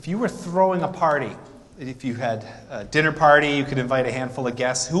If you were throwing a party, if you had a dinner party, you could invite a handful of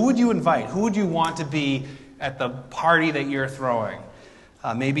guests, who would you invite? Who would you want to be at the party that you're throwing?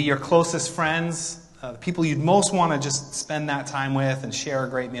 Maybe your closest friends, the people you'd most want to just spend that time with and share a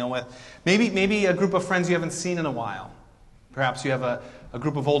great meal with. Maybe a group of friends you haven't seen in a while. Perhaps you have a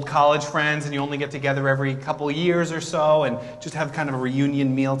group of old college friends and you only get together every couple of years or so and just have kind of a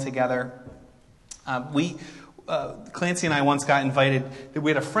reunion meal together. Clancy and I once got invited.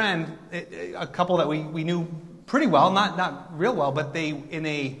 We had a friend, a couple that we knew pretty well, not real well, but they, in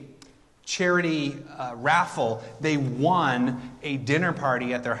a charity raffle, they won a dinner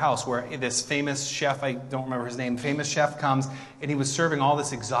party at their house where this famous chef, I don't remember his name, famous chef comes and he was serving all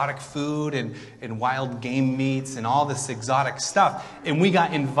this exotic food and wild game meats and all this exotic stuff. And we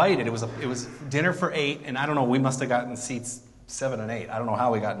got invited. It was dinner for 8, and I don't know, we must have gotten seats 7 and 8. I don't know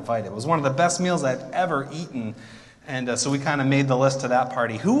how we got invited. It was one of the best meals I've ever eaten. And so we kind of made the list to that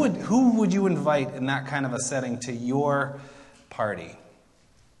party. Who would you invite in that kind of a setting to your party?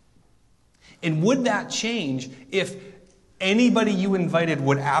 And would that change if anybody you invited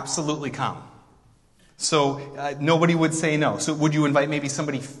would absolutely come? So nobody would say no. So would you invite maybe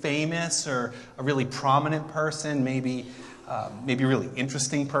somebody famous or a really prominent person, maybe a really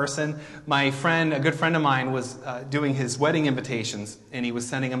interesting person? My friend, a good friend of mine, was doing his wedding invitations, and he was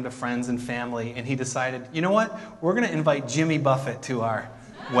sending them to friends and family, and he decided, you know what? We're going to invite Jimmy Buffett to our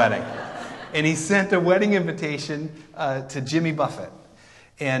wedding. And he sent a wedding invitation to Jimmy Buffett.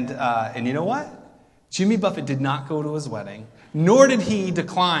 And you know what? Jimmy Buffett did not go to his wedding, nor did he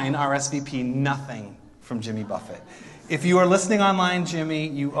decline RSVP. Nothing from Jimmy Buffett. If you are listening online, Jimmy,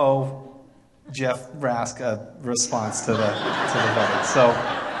 you owe Jeff Rask a response to the wedding. So,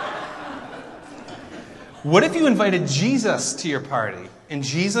 what if you invited Jesus to your party, and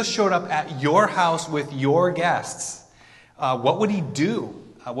Jesus showed up at your house with your guests? What would he do?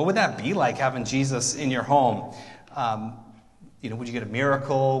 What would that be like, having Jesus in your home? Would you get a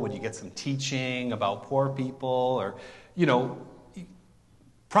miracle? Would you get some teaching about poor people? Or,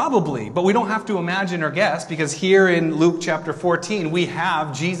 probably, but we don't have to imagine or guess, because here in Luke chapter 14, we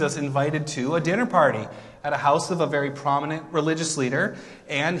have Jesus invited to a dinner party at a house of a very prominent religious leader,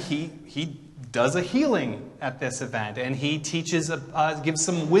 and he does a healing at this event, and he teaches, gives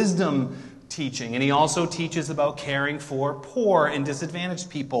some wisdom teaching, and he also teaches about caring for poor and disadvantaged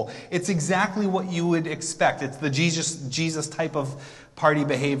people. It's exactly what you would expect. It's the Jesus type of party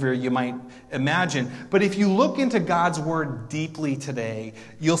behavior you might imagine. But if you look into God's word deeply today,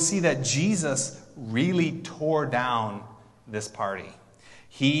 you'll see that Jesus really tore down this party.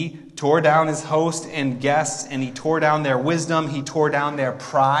 He tore down his host and guests, and he tore down their wisdom. He tore down their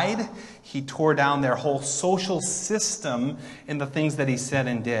pride. He tore down their whole social system in the things that he said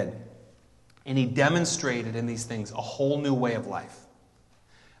and did. And he demonstrated in these things a whole new way of life.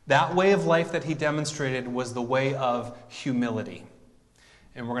 That way of life that he demonstrated was the way of humility.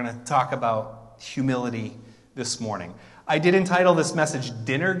 And we're going to talk about humility this morning. I did entitle this message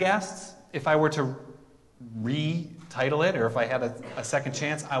Dinner Guests. If I were to retitle it, or if I had a second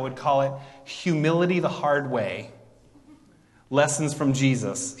chance, I would call it Humility the Hard Way. Lessons from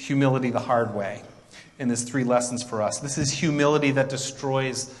Jesus, Humility the Hard Way. And there's 3 lessons for us. This is humility that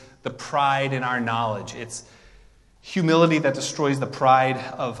destroys the pride in our knowledge. It's humility that destroys the pride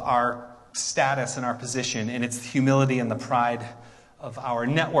of our status and our position. And it's humility and the pride of our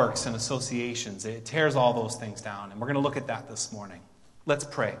networks and associations. It tears all those things down. And we're going to look at that this morning. Let's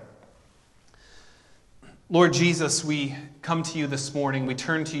pray. Lord Jesus, we come to you this morning. We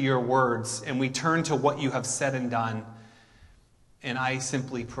turn to your words, and we turn to what you have said and done. And I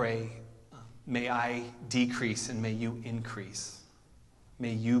simply pray, may I decrease and may you increase.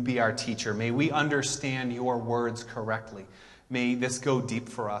 May you be our teacher. May we understand your words correctly. May this go deep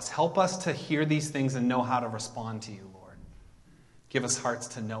for us. Help us to hear these things and know how to respond to you, Lord. Give us hearts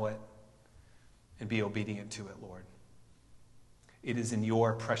to know it and be obedient to it, Lord. It is in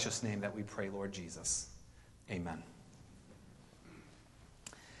your precious name that we pray, Lord Jesus. Amen.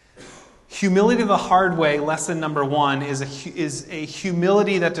 Humility the hard way, lesson number 1, is a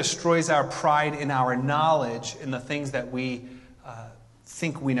humility that destroys our pride in our knowledge in the things that we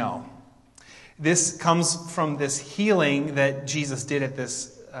think we know. This comes from this healing that Jesus did at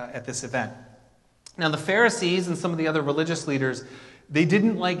this event. Now, the Pharisees and some of the other religious leaders, they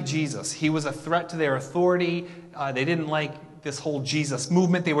didn't like Jesus. He was a threat to their authority. They didn't like this whole Jesus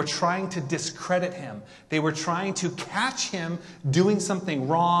movement. They were trying to discredit him. They were trying to catch him doing something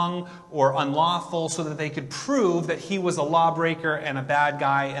wrong or unlawful so that they could prove that he was a lawbreaker and a bad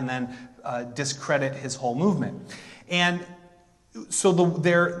guy, and then discredit his whole movement. And so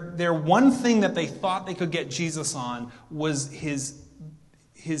their one thing that they thought they could get Jesus on was his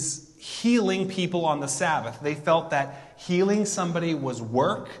his healing people on the Sabbath. They felt that healing somebody was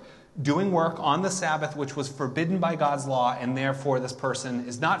work, doing work on the Sabbath, which was forbidden by God's law, and therefore this person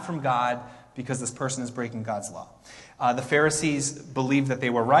is not from God because this person is breaking God's law. The Pharisees believed that they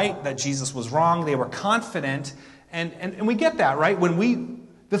were right, that Jesus was wrong. They were confident, and we get that, right?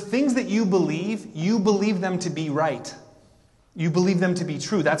 The things that you believe them to be right. You believe them to be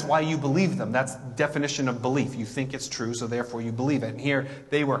true. That's why you believe them. That's the definition of belief. You think it's true, so therefore you believe it. And here,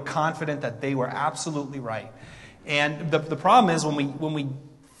 they were confident that they were absolutely right. And the problem is when we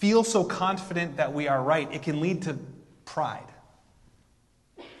feel so confident that we are right, it can lead to pride.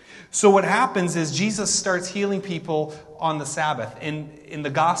 So what happens is Jesus starts healing people on the Sabbath. In the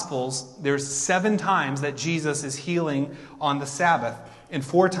Gospels, there's 7 times that Jesus is healing on the Sabbath, and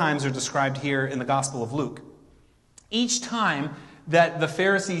 4 times are described here in the Gospel of Luke. Each time that the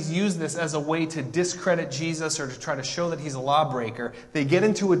Pharisees use this as a way to discredit Jesus or to try to show that he's a lawbreaker, they get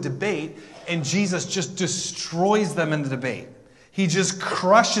into a debate, and Jesus just destroys them in the debate. He just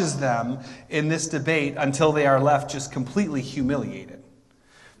crushes them in this debate until they are left just completely humiliated.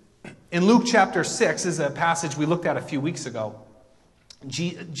 In Luke chapter 6 is a passage we looked at a few weeks ago.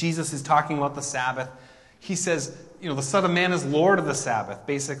 Jesus is talking about the Sabbath. He says, the Son of Man is Lord of the Sabbath.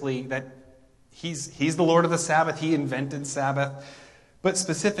 Basically, that He's the Lord of the Sabbath. He invented Sabbath. But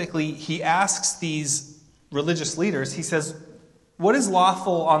specifically, he asks these religious leaders, he says, what is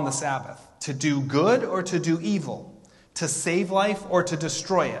lawful on the Sabbath? To do good or to do evil? To save life or to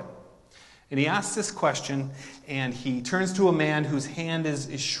destroy it? And he asks this question, and he turns to a man whose hand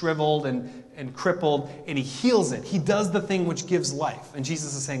is shriveled and crippled, and he heals it. He does the thing which gives life. And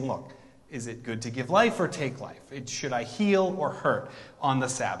Jesus is saying, look, is it good to give life or take life? Should I heal or hurt on the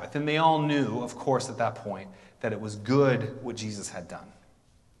Sabbath? And they all knew, of course, at that point, that it was good what Jesus had done.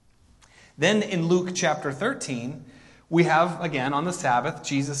 Then in Luke chapter 13, we have, again, on the Sabbath,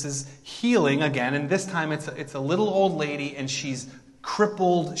 Jesus is healing again. And this time it's a little old lady, and she's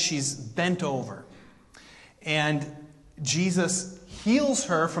crippled, she's bent over. And Jesus heals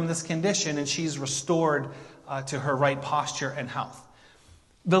her from this condition, and she's restored to her right posture and health.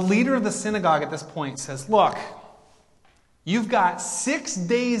 The leader of the synagogue at this point says, look, you've got 6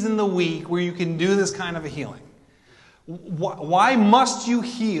 days in the week where you can do this kind of a healing. Why must you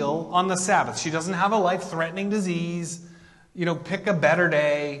heal on the Sabbath? She doesn't have a life-threatening disease. Pick a better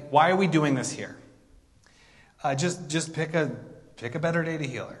day. Why are we doing this here? Just pick a better day to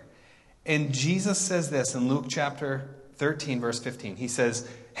heal her. And Jesus says this in Luke chapter 13, verse 15. He says,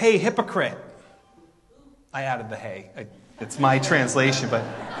 hey, hypocrite. I added the hey. It's my translation, but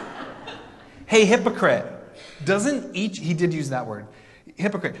hey, hypocrite, he did use that word,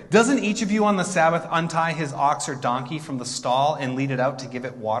 hypocrite, doesn't each of you on the Sabbath untie his ox or donkey from the stall and lead it out to give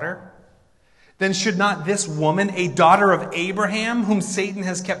it water? Then should not this woman, a daughter of Abraham, whom Satan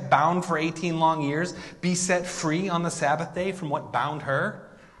has kept bound for 18 long years, be set free on the Sabbath day from what bound her?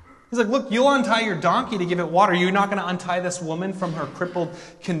 He's like, look, you'll untie your donkey to give it water. You're not going to untie this woman from her crippled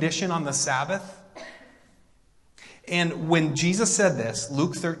condition on the Sabbath? And when Jesus said this,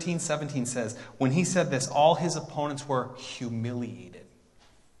 Luke 13:17 says, when he said this, all his opponents were humiliated.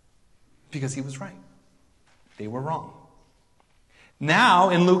 Because he was right. They were wrong.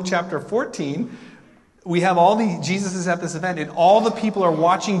 Now, in Luke chapter 14, we have Jesus is at this event, and all the people are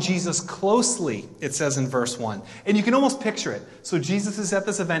watching Jesus closely, it says in verse 1. And you can almost picture it. So Jesus is at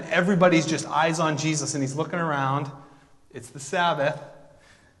this event, everybody's just eyes on Jesus, and he's looking around. It's the Sabbath.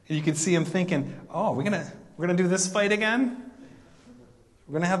 And you can see him thinking, oh, we're going to do this fight again?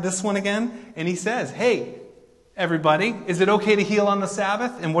 We're going to have this one again? And he says, hey, everybody, is it okay to heal on the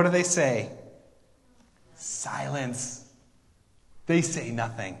Sabbath? And what do they say? Silence. They say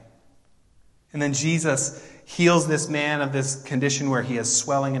nothing. And then Jesus heals this man of this condition where he has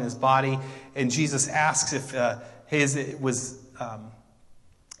swelling in his body. And Jesus asks if, is it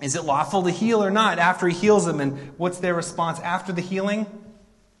lawful to heal or not after he heals them? And what's their response after the healing?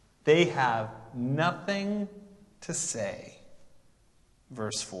 They have nothing to say.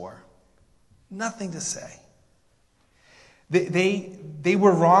 Verse 4. Nothing to say. They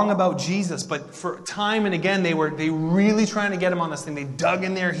were wrong about Jesus, but for time and again, they really trying to get him on this thing. They dug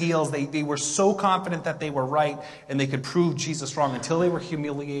in their heels. They were so confident that they were right and they could prove Jesus wrong until they were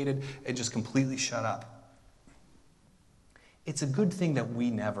humiliated and just completely shut up. It's a good thing that we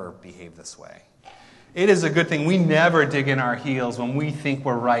never behave this way. It is a good thing we never dig in our heels when we think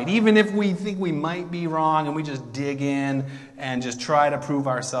we're right. Even if we think we might be wrong and we just dig in and just try to prove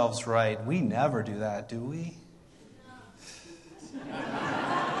ourselves right. We never do that, do we?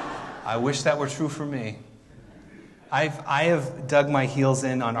 I wish that were true for me. I have dug my heels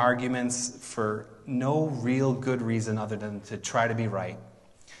in on arguments for no real good reason other than to try to be right.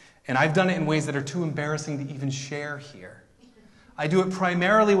 And I've done it in ways that are too embarrassing to even share here. I do it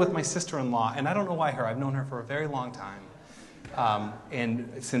primarily with my sister-in-law, and I don't know why her. I've known her for a very long time.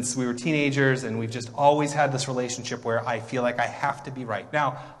 And since we were teenagers, and we've just always had this relationship where I feel like I have to be right.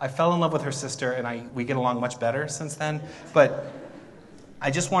 Now, I fell in love with her sister, and we get along much better since then, but I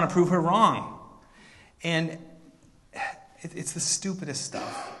just want to prove her wrong. And it's the stupidest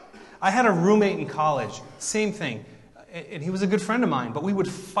stuff. I had a roommate in college, same thing, and he was a good friend of mine, but we would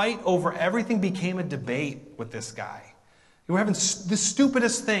fight over everything became a debate with this guy. We were having the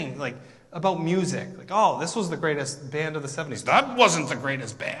stupidest thing, like, about music. Like, oh, this was the greatest band of the 70s. That wasn't the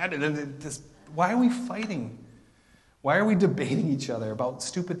greatest band. And then why are we fighting? Why are we debating each other about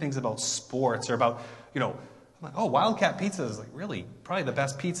stupid things about sports or about, I'm like, oh, Wildcat Pizza is like really probably the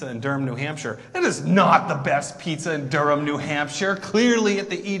best pizza in Durham, New Hampshire. It is not the best pizza in Durham, New Hampshire. Clearly at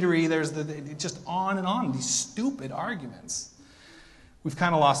the eatery, there's just on and on, these stupid arguments. We've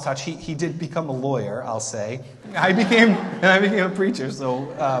kind of lost touch. He did become a lawyer, I'll say. I became a preacher,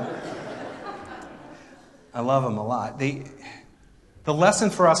 so I love him a lot. The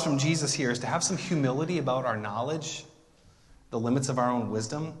lesson for us from Jesus here is to have some humility about our knowledge, the limits of our own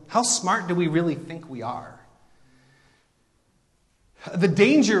wisdom. How smart do we really think we are? The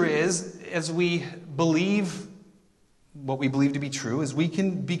danger is, as we believe what we believe to be true, is we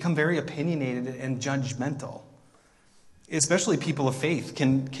can become very opinionated and judgmental. Especially people of faith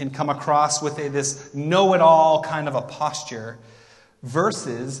can come across with this know-it-all kind of a posture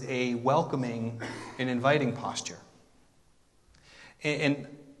versus a welcoming and inviting posture. And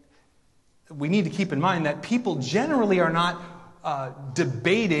we need to keep in mind that people generally are not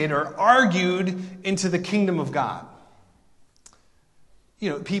debated or argued into the kingdom of God.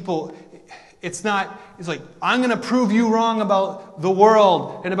 People, it's like, I'm going to prove you wrong about the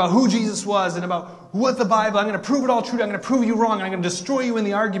world and about who Jesus was and about what the Bible, I'm going to prove it all true, I'm going to prove you wrong, and I'm going to destroy you in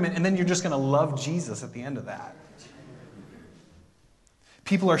the argument, and then you're just going to love Jesus at the end of that.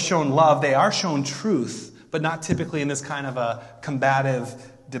 People are shown love, they are shown truth, but not typically in this kind of a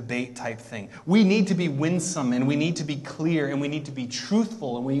combative debate type thing. We need to be winsome, and we need to be clear, and we need to be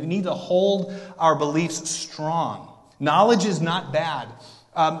truthful, and we need to hold our beliefs strong. Knowledge is not bad.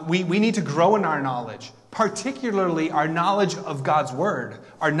 We need to grow in our knowledge, particularly our knowledge of God's Word,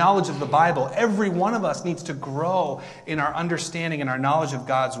 our knowledge of the Bible. Every one of us needs to grow in our understanding and our knowledge of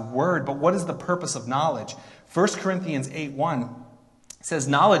God's Word. But what is the purpose of knowledge? 1 Corinthians 8:1 says,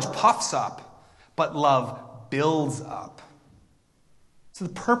 knowledge puffs up, but love builds up. So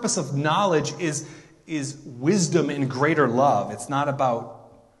the purpose of knowledge is wisdom and greater love. It's not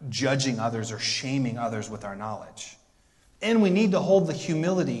about judging others or shaming others with our knowledge. And we need to hold the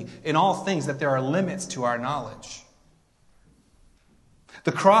humility in all things that there are limits to our knowledge.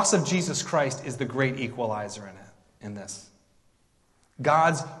 The cross of Jesus Christ is the great equalizer in this.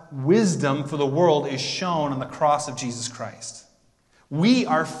 God's wisdom for the world is shown on the cross of Jesus Christ. We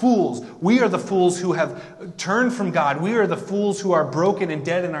are fools. We are the fools who have turned from God. We are the fools who are broken and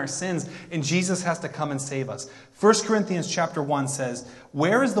dead in our sins, and Jesus has to come and save us. 1 Corinthians chapter 1 says,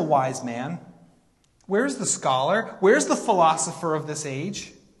 where is the wise man? Where's the scholar? Where's the philosopher of this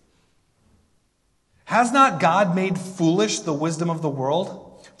age? Has not God made foolish the wisdom of the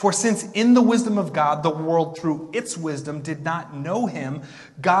world? For since in the wisdom of God, the world through its wisdom did not know him,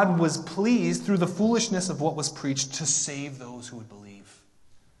 God was pleased through the foolishness of what was preached to save those who would believe.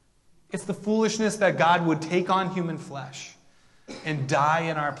 It's the foolishness that God would take on human flesh and die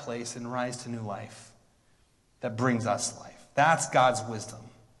in our place and rise to new life that brings us life. That's God's wisdom.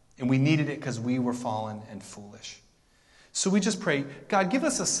 And we needed it because we were fallen and foolish. So we just pray, God, give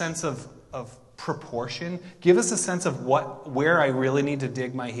us a sense of proportion. Give us a sense of where I really need to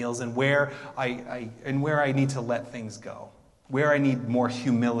dig my heels and where I need to let things go. Where I need more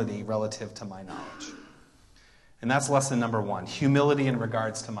humility relative to my knowledge. And that's lesson number 1. Humility in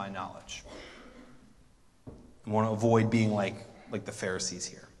regards to my knowledge. I want to avoid being like the Pharisees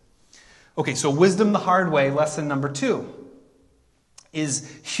here. Okay, so wisdom the hard way, lesson number 2.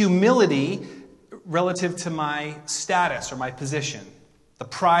 Is humility relative to my status or my position, the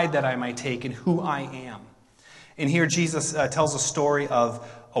pride that I might take in who I am. And here Jesus tells a story of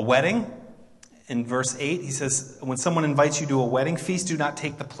a wedding. In verse 8, he says, when someone invites you to a wedding feast, do not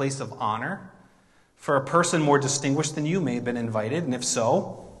take the place of honor. For a person more distinguished than you may have been invited, and if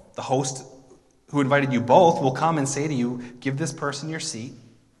so, the host who invited you both will come and say to you, give this person your seat.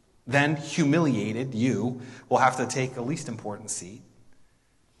 Then, humiliated, you will have to take the least important seat.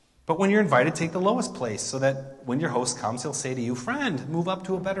 But when you're invited, take the lowest place, so that when your host comes, he'll say to you, friend, move up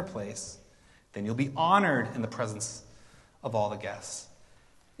to a better place. Then you'll be honored in the presence of all the guests.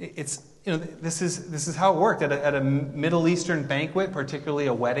 It's, this is how it worked. At a Middle Eastern banquet, particularly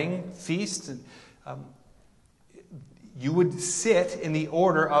a wedding feast, you would sit in the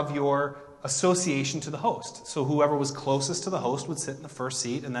order of your association to the host. So whoever was closest to the host would sit in the first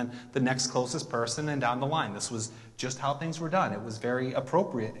seat, and then the next closest person, and down the line. This was just how things were done. It was very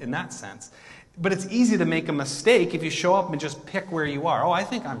appropriate in that sense. But it's easy to make a mistake if you show up and just pick where you are. Oh, I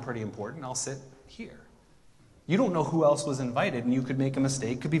think I'm pretty important. I'll sit here. You don't know who else was invited, and you could make a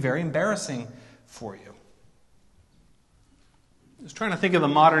mistake. It could be very embarrassing for you. I was trying to think of the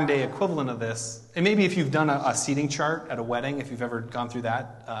modern day equivalent of this. And maybe if you've done a seating chart at a wedding, if you've ever gone through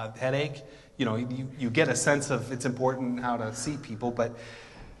that headache, you get a sense of it's important how to seat people. But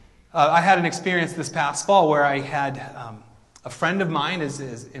I had an experience this past fall where I had a friend of mine is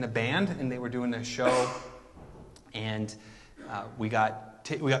in a band, and they were doing a show, and we got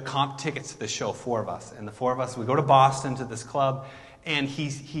comp tickets to the show, 4 of us. And the 4 of us, we go to Boston to this club, and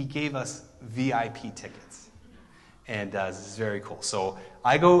he gave us VIP tickets. And this is very cool. So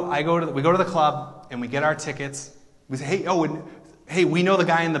we go to the club, and we get our tickets. We say, hey, we know the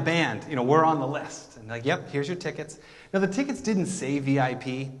guy in the band. We're on the list. And like, yep, here's your tickets. Now, the tickets didn't say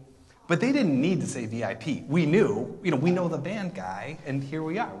VIP, but they didn't need to say VIP. We knew, we know the band guy, and here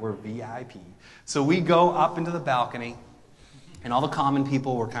we are. We're VIP. So we go up into the balcony, and all the common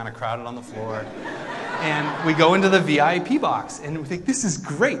people were kind of crowded on the floor. And we go into the VIP box, and we think, this is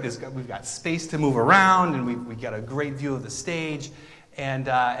great. We've got space to move around, and we got a great view of the stage. And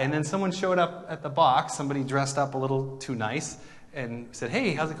then someone showed up at the box, somebody dressed up a little too nice, and said,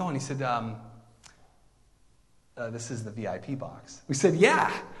 hey, how's it going? He said, this is the VIP box. We said,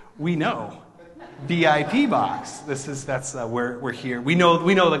 yeah, we know. VIP box. That's where we're here. We know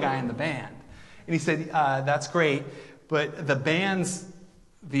the guy in the band. And he said, that's great, but the band's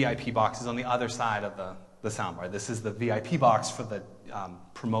VIP box is on the other side of the soundbar. This is the VIP box for the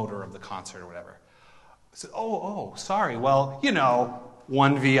promoter of the concert or whatever. I said, oh, sorry. Well,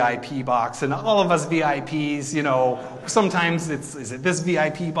 one VIP box, and all of us VIPs, sometimes is it this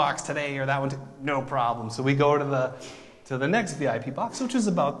VIP box today or that one? No problem. So we go to the next VIP box, which was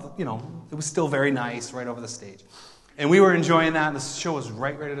about, it was still very nice, right over the stage. And we were enjoying that, and the show was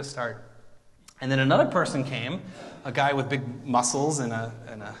right ready to start. And then another person came, a guy with big muscles and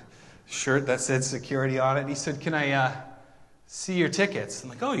a shirt that said security on it. And he said, can I see your tickets? I'm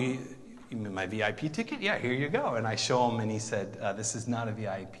like, oh, you mean my VIP ticket? Yeah, here you go. And I show him, and he said, this is not a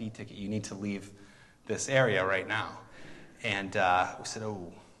VIP ticket. You need to leave this area right now. And we said,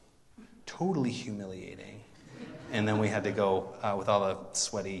 oh, totally humiliating. And then we had to go with all the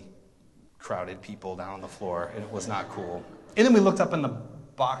sweaty, crowded people down on the floor, and it was not cool. And then we looked up in the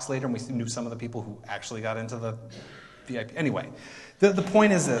box later, and we knew some of the people who actually got into the VIP. Anyway, the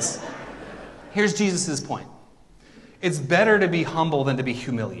point is this. Here's Jesus' point. It's better to be humble than to be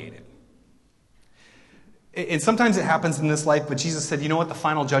humiliated. And sometimes it happens in this life, but Jesus said, you know what, the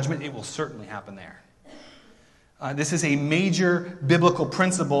final judgment, it will certainly happen there. This is a major biblical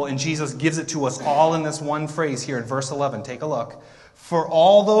principle, and Jesus gives it to us all in this one phrase here in verse 11. Take a look. For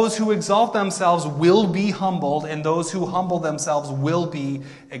all those who exalt themselves will be humbled, and those who humble themselves will be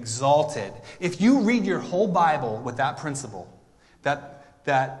exalted. If you read your whole Bible with that principle,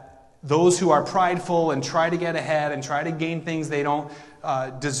 that those who are prideful and try to get ahead and try to gain things they don't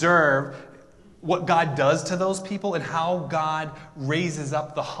deserve, what God does to those people and how God raises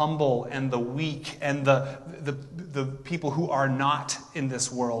up the humble and the weak and the people who are not in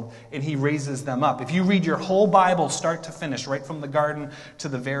this world, and he raises them up. If you read your whole Bible start to finish, right from the garden to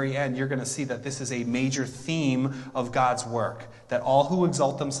the very end, you're going to see that this is a major theme of God's work, that all who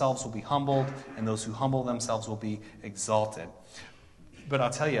exalt themselves will be humbled, and those who humble themselves will be exalted. But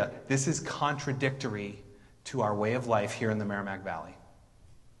I'll tell you, this is contradictory to our way of life here in the Merrimack Valley.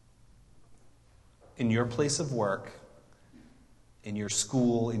 In your place of work, in your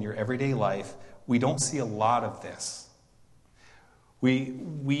school, in your everyday life, we don't see a lot of this.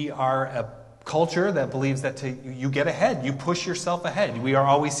 We are a culture that believes that you get ahead, you push yourself ahead. We are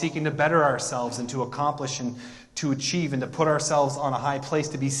always seeking to better ourselves and to accomplish and to achieve and to put ourselves on a high place,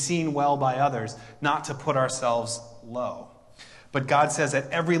 to be seen well by others, not to put ourselves low. But God says at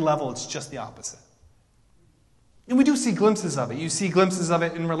every level it's just the opposite. And we do see glimpses of it. You see glimpses of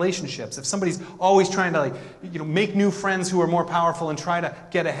it in relationships. If somebody's always trying to make new friends who are more powerful and try to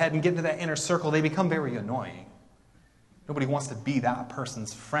get ahead and get into that inner circle, they become very annoying. Nobody wants to be that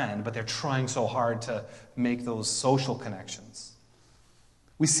person's friend, but they're trying so hard to make those social connections.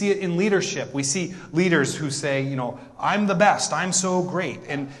 We see it in leadership. We see leaders who say, I'm the best, I'm so great.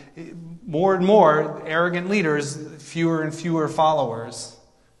 And more and more arrogant leaders, fewer and fewer followers,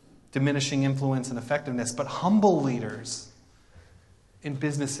 diminishing influence and effectiveness. But humble leaders in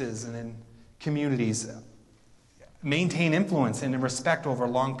businesses and in communities. Maintain influence and respect over a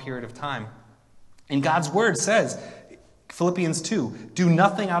long period of time. And God's word says, Philippians 2, do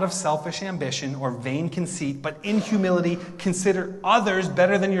nothing out of selfish ambition or vain conceit, but in humility consider others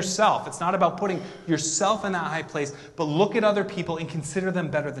better than yourself. It's not about putting yourself in that high place, but look at other people and consider them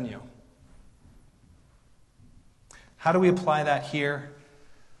better than you. How do we apply that here?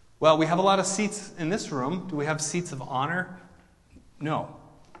 Well, we have a lot of seats in this room. Do we have seats of honor? No.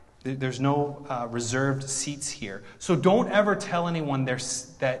 There's no reserved seats here. So don't ever tell anyone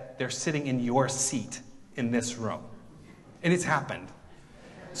that they're sitting in your seat in this room. And it's happened.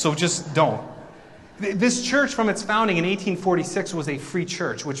 So just don't. This church from its founding in 1846 was a free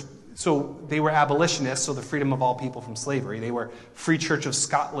church, so they were abolitionists, so the freedom of all people from slavery. They were Free Church of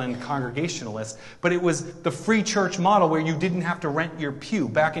Scotland Congregationalists. But it was the free church model where you didn't have to rent your pew.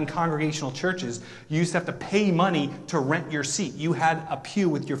 Back in congregational churches, you used to have to pay money to rent your seat. You had a pew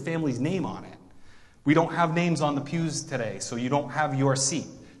with your family's name on it. We don't have names on the pews today, so you don't have your seat.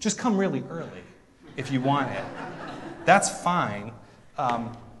 Just come really early if you want it. That's fine.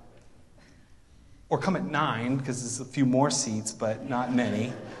 Or come at 9, because there's a few more seats, but not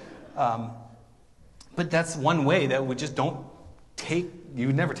many. But that's one way that we just don't you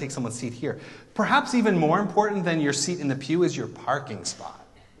would never take someone's seat here. Perhaps even more important than your seat in the pew is your parking spot.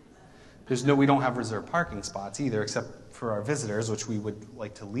 We don't have reserved parking spots either, except for our visitors, which we would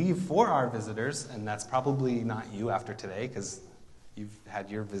like to leave for our visitors, and that's probably not you after today, because you've had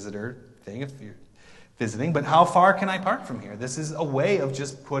your visitor thing if you're visiting. But how far can I park from here? This is a way of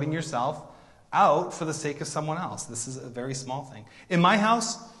just putting yourself out for the sake of someone else. This is a very small thing. In my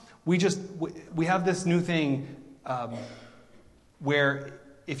house, we have this new thing where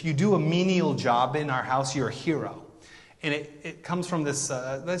if you do a menial job in our house, you're a hero. And it comes from this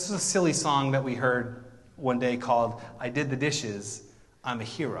is a silly song that we heard one day called I Did the Dishes, I'm a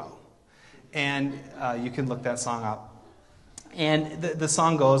Hero. And you can look that song up. And the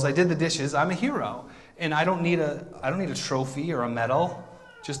song goes, I did the dishes, I'm a hero. And I don't need a trophy or a medal,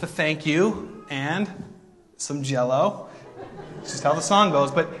 just a thank you and some Jell-O. It's just how the song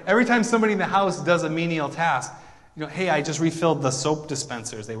goes. But every time somebody in the house does a menial task, hey, I just refilled the soap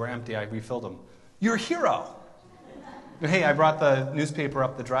dispensers. They were empty. I refilled them. You're a hero. Hey, I brought the newspaper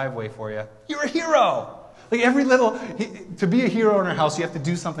up the driveway for you. You're a hero. Like to be a hero in our house, you have to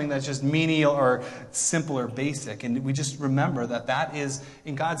do something that's just menial or simple or basic. And we just remember that is,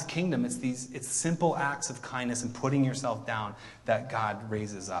 in God's kingdom, it's simple acts of kindness and putting yourself down that God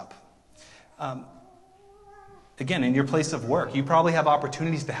raises up. Again, in your place of work, you probably have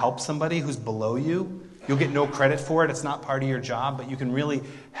opportunities to help somebody who's below you. You'll get no credit for it. It's not part of your job, but you can really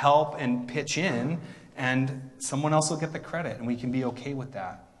help and pitch in, and someone else will get the credit, and we can be okay with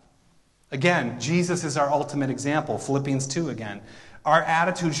that. Again, Jesus is our ultimate example. Philippians 2 again. Our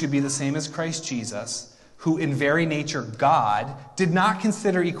attitude should be the same as Christ Jesus, who in very nature God did not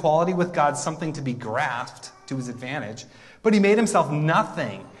consider equality with God something to be grasped to his advantage, but he made himself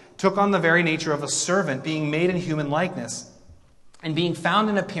nothing, took on the very nature of a servant, being made in human likeness. And being found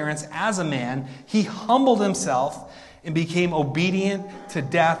in appearance as a man, he humbled himself and became obedient to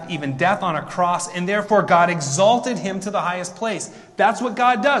death, even death on a cross, and therefore God exalted him to the highest place. That's what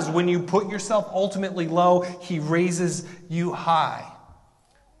God does. When you put yourself ultimately low, he raises you high.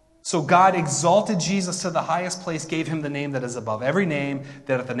 So God exalted Jesus to the highest place, gave him the name that is above every name,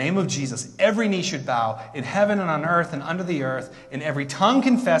 that at the name of Jesus every knee should bow, in heaven and on earth and under the earth, and every tongue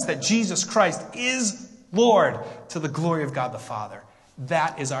confess that Jesus Christ is Lord, to the glory of God the Father.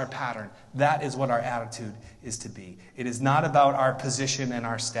 That is our pattern. That is what our attitude is to be. It is not about our position and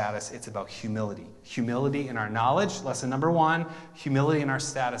our status. It's about humility. Humility in our knowledge, lesson number 1. Humility in our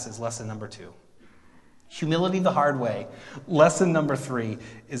status is lesson number 2. Humility the hard way. Lesson number 3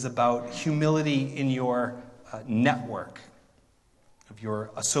 is about humility in your network, of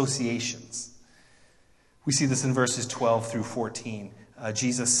your associations. We see this in verses 12 through 14.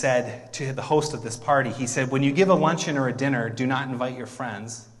 Jesus said to the host of this party, he said, when you give a luncheon or a dinner, do not invite your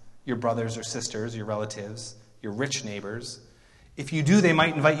friends, your brothers or sisters, your relatives, your rich neighbors. If you do, they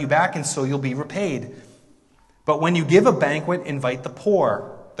might invite you back, and so you'll be repaid. But when you give a banquet, invite the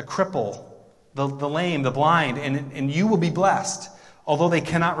poor, the cripple, the lame, the blind, and you will be blessed. Although they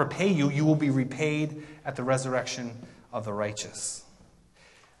cannot repay you, you will be repaid at the resurrection of the righteous.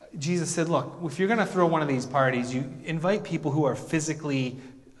 Jesus said, look, if you're going to throw one of these parties, you invite people who are physically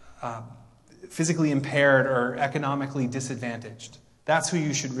impaired or economically disadvantaged. That's who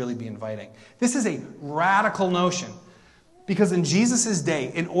you should really be inviting. This is a radical notion, because in Jesus'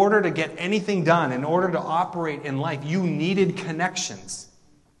 day, in order to get anything done, in order to operate in life, you needed connections.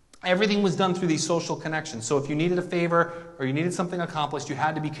 Everything was done through these social connections. So if you needed a favor or you needed something accomplished, you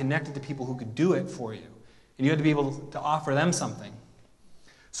had to be connected to people who could do it for you. And you had to be able to offer them something.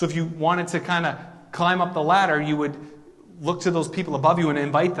 So if you wanted to kind of climb up the ladder, you would look to those people above you and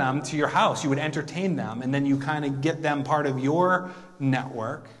invite them to your house. You would entertain them, and then you kind of get them part of your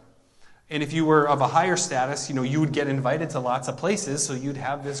network. And if you were of a higher status, you would get invited to lots of places, so you'd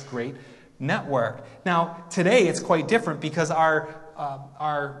have this great network. Now, today it's quite different because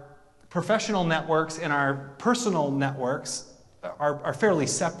our professional networks and our personal networks are fairly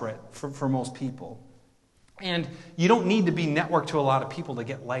separate for most people. And you don't need to be networked to a lot of people to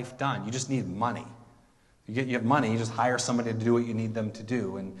get life done. You just need money. You have money, you just hire somebody to do what you need them to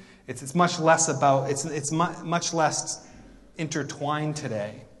do. And it's much less about, it's much less intertwined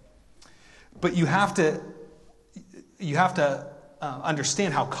today. But you have to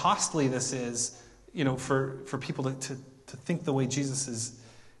understand how costly this is, for people to think the way Jesus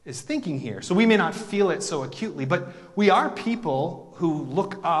is thinking here. So we may not feel it so acutely, but we are people who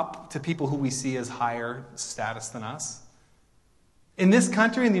look up to people who we see as higher status than us. In this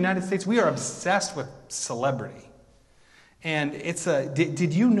country, in the United States, we are obsessed with celebrity. And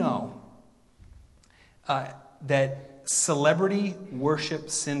did you know that celebrity worship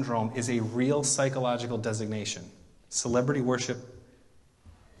syndrome is a real psychological designation? Celebrity worship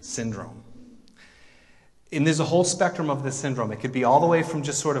syndrome. And there's a whole spectrum of this syndrome. It could be all the way from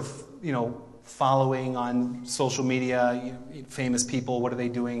just sort of, following on social media, famous people, what are they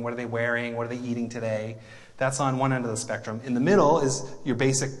doing, what are they wearing, what are they eating today? That's on one end of the spectrum. In the middle is your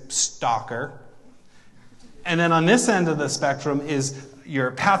basic stalker. And then on this end of the spectrum is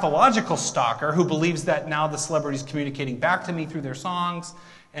your pathological stalker who believes that now the celebrity is communicating back to me through their songs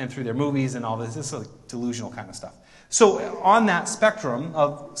and through their movies and all this. This is like delusional kind of stuff. So on that spectrum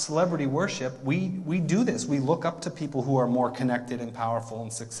of celebrity worship, we do this. We look up to people who are more connected and powerful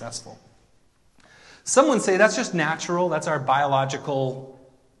and successful. Some would say that's just natural. That's our biological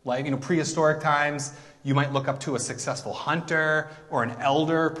life. Prehistoric times, you might look up to a successful hunter or an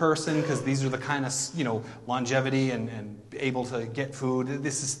elder person because these are the kind of, longevity and able to get food.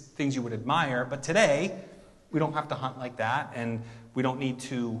 This is things you would admire. But today, we don't have to hunt like that, and we don't need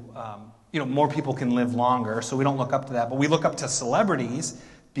to, more people can live longer, so we don't look up to that. But we look up to celebrities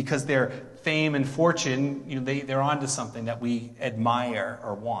because their fame and fortune, they're onto something that we admire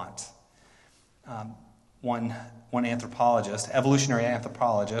or want. One anthropologist, evolutionary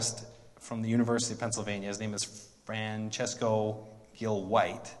anthropologist from the University of Pennsylvania, his name is Francesco Gil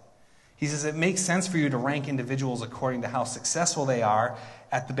White. He says it makes sense for you to rank individuals according to how successful they are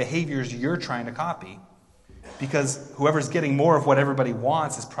at the behaviors you're trying to copy. Because whoever's getting more of what everybody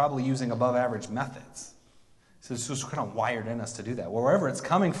wants is probably using above average methods. So it's just kind of wired in us to do that. Wherever it's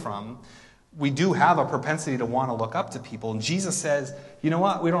coming from, we do have a propensity to want to look up to people. And Jesus says, you know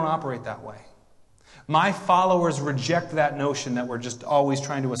what? We don't operate that way. My followers reject that notion that we're just always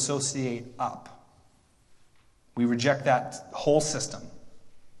trying to associate up. We reject that whole system.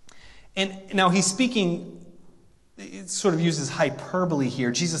 And now he's speaking, it sort of uses hyperbole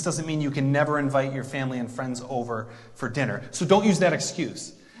here. Jesus doesn't mean you can never invite your family and friends over for dinner. So don't use that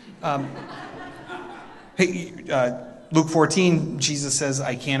excuse. Luke 14, Jesus says,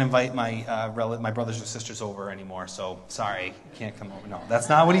 I can't invite my brothers or sisters over anymore, so sorry, you can't come over. No, that's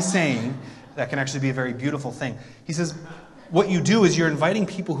not what he's saying. That can actually be a very beautiful thing. He says, what you do is you're inviting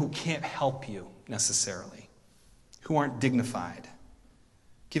people who can't help you necessarily, who aren't dignified,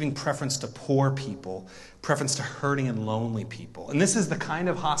 giving preference to poor people, preference to hurting and lonely people. And this is the kind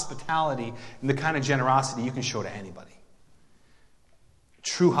of hospitality and the kind of generosity you can show to anybody.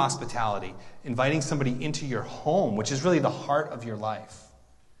 True hospitality, inviting somebody into your home, which is really the heart of your life.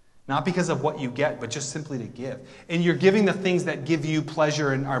 Not because of what you get, but just simply to give. And you're giving the things that give you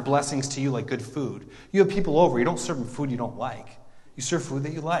pleasure and are blessings to you, like good food. You have people over, you don't serve them food you don't like. You serve food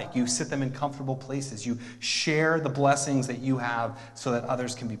that you like. You sit them in comfortable places. You share the blessings that you have so that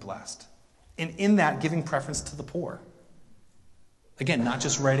others can be blessed. And in that, giving preference to the poor. Again, not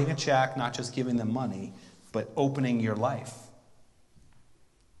just writing a check, not just giving them money, but opening your life.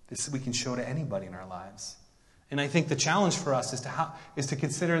 This we can show to anybody in our lives. And I think the challenge for us is to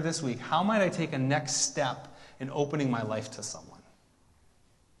consider this week, how might I take a next step in opening my life to someone?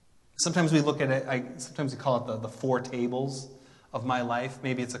 Sometimes we look at it, sometimes we call it the four tables of my life.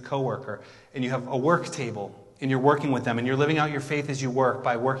 Maybe it's a coworker, and you have a work table, and you're working with them, and you're living out your faith as you work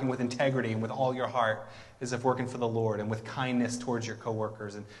by working with integrity and with all your heart as if working for the Lord and with kindness towards your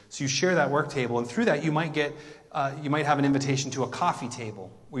coworkers. And so you share that work table, and through that you might have an invitation to a coffee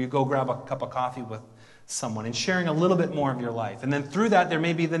table where you go grab a cup of coffee with someone and sharing a little bit more of your life. And then through that there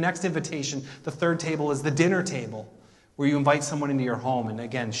may be the next invitation. The third table is the dinner table, where you invite someone into your home and,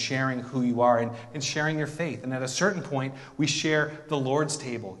 again, sharing who you are and sharing your faith. And at a certain point, we share the Lord's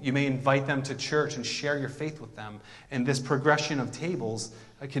table. You may invite them to church and share your faith with them. And this progression of tables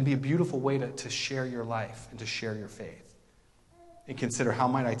can be a beautiful way to share your life and to share your faith. And consider, how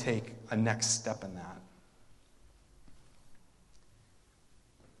might I take a next step in that?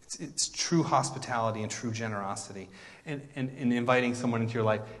 It's true hospitality and true generosity and inviting someone into your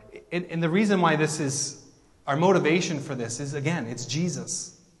life. And the reason why this is, our motivation for this is, again, it's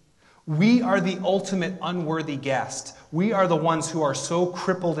Jesus. We are the ultimate unworthy guest. We are the ones who are so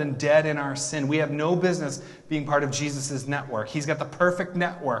crippled and dead in our sin. We have no business being part of Jesus' network. He's got the perfect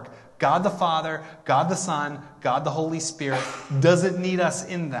network. God the Father, God the Son, God the Holy Spirit doesn't need us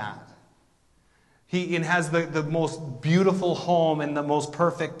in that. He has the most beautiful home and the most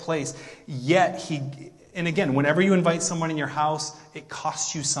perfect place. Yet, and again, whenever you invite someone in your house, it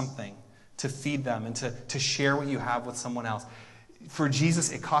costs you something to feed them and to share what you have with someone else. For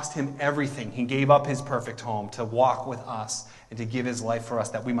Jesus, it cost him everything. He gave up his perfect home to walk with us and to give his life for us,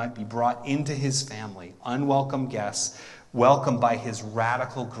 that we might be brought into his family, unwelcome guests, welcomed by his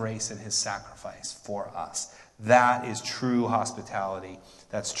radical grace and his sacrifice for us. That is true hospitality.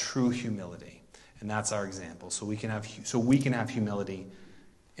 That's true humility. And that's our example. So we can have humility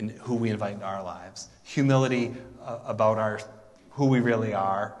in who we invite into our lives. Humility about who we really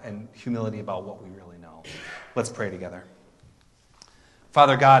are, and humility about what we really know. Let's pray together.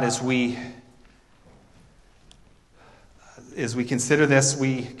 Father God, as we consider this,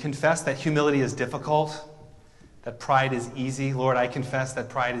 we confess that humility is difficult, that pride is easy. Lord, I confess that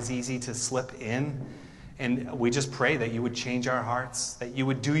pride is easy to slip in. And we just pray that you would change our hearts, that you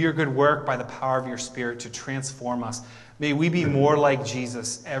would do your good work by the power of your Spirit to transform us. May we be more like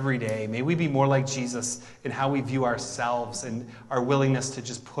Jesus every day. May we be more like Jesus in how we view ourselves and our willingness to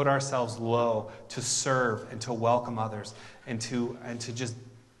just put ourselves low, to serve and to welcome others, and to just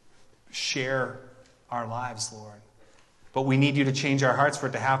share our lives, Lord. But we need you to change our hearts for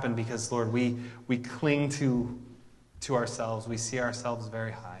it to happen, because, Lord, we cling to ourselves. We see ourselves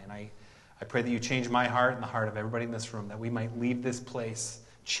very high. And I pray that you change my heart and the heart of everybody in this room, that we might leave this place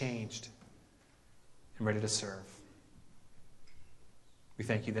changed and ready to serve. We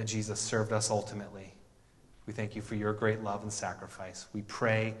thank you that Jesus served us ultimately. We thank you for your great love and sacrifice. We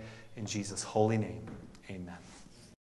pray in Jesus' holy name. Amen.